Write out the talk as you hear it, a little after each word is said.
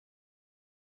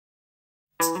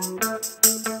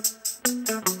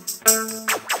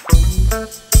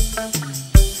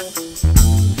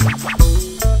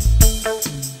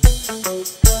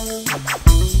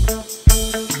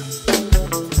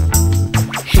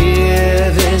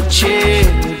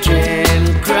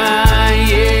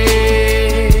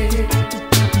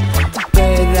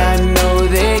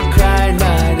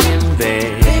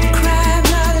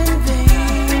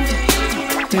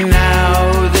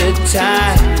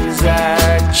Times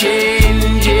are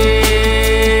changing.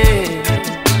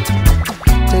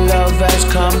 Love has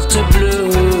come to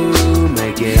bloom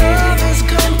again. Love has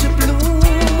come to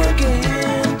bloom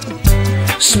again.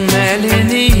 Smell in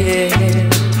the air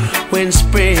when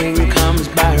spring comes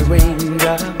by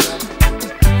raindrops.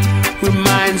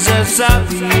 Reminds us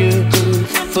of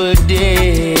youthful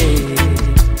days.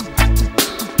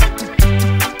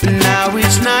 Now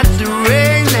it's not the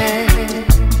raining,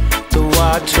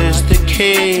 waters the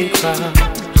cane crops,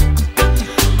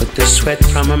 but the sweat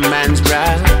from a man's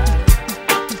brow,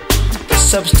 the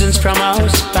substance from our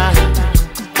spine.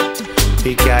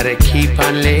 We gotta keep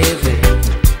on living,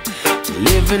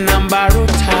 living on borrowed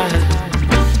time.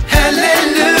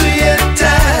 Hallelujah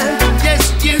time. Yes,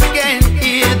 you can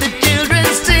hear the children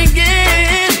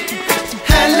singing.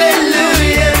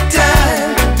 Hallelujah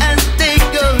time, as they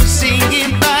go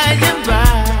singing by and by.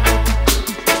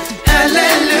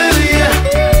 Hallelujah,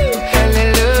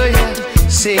 hallelujah,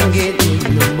 sing it in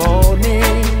the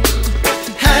morning.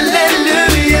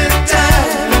 Hallelujah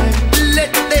time,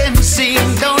 let them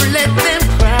sing, don't let them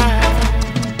cry.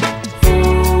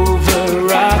 Over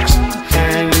rocks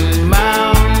and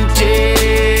mountains,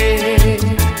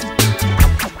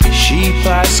 sheep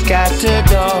are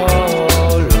scattered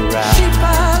all around. Sheep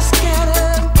are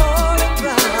scattered all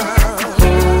around.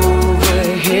 Over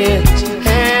hills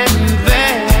and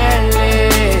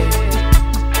valleys,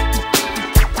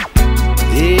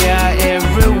 they are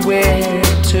everywhere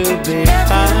to be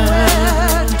found.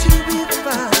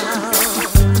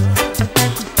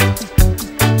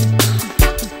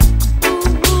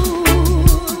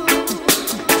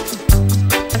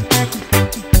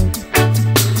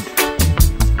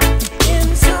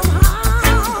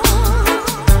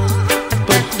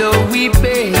 But though we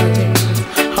bear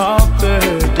our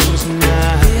burdens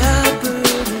now,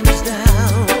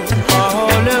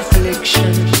 all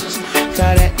afflictions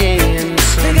gotta end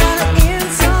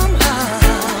somehow.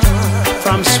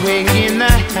 From swinging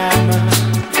the hammer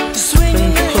and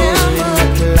pulling the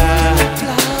plow,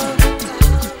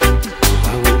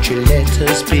 why won't you let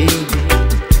us be?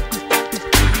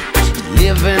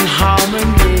 Live in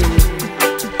harmony,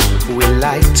 we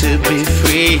like to be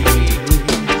free,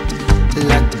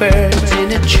 like birds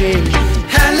in a tree.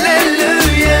 Hallelujah.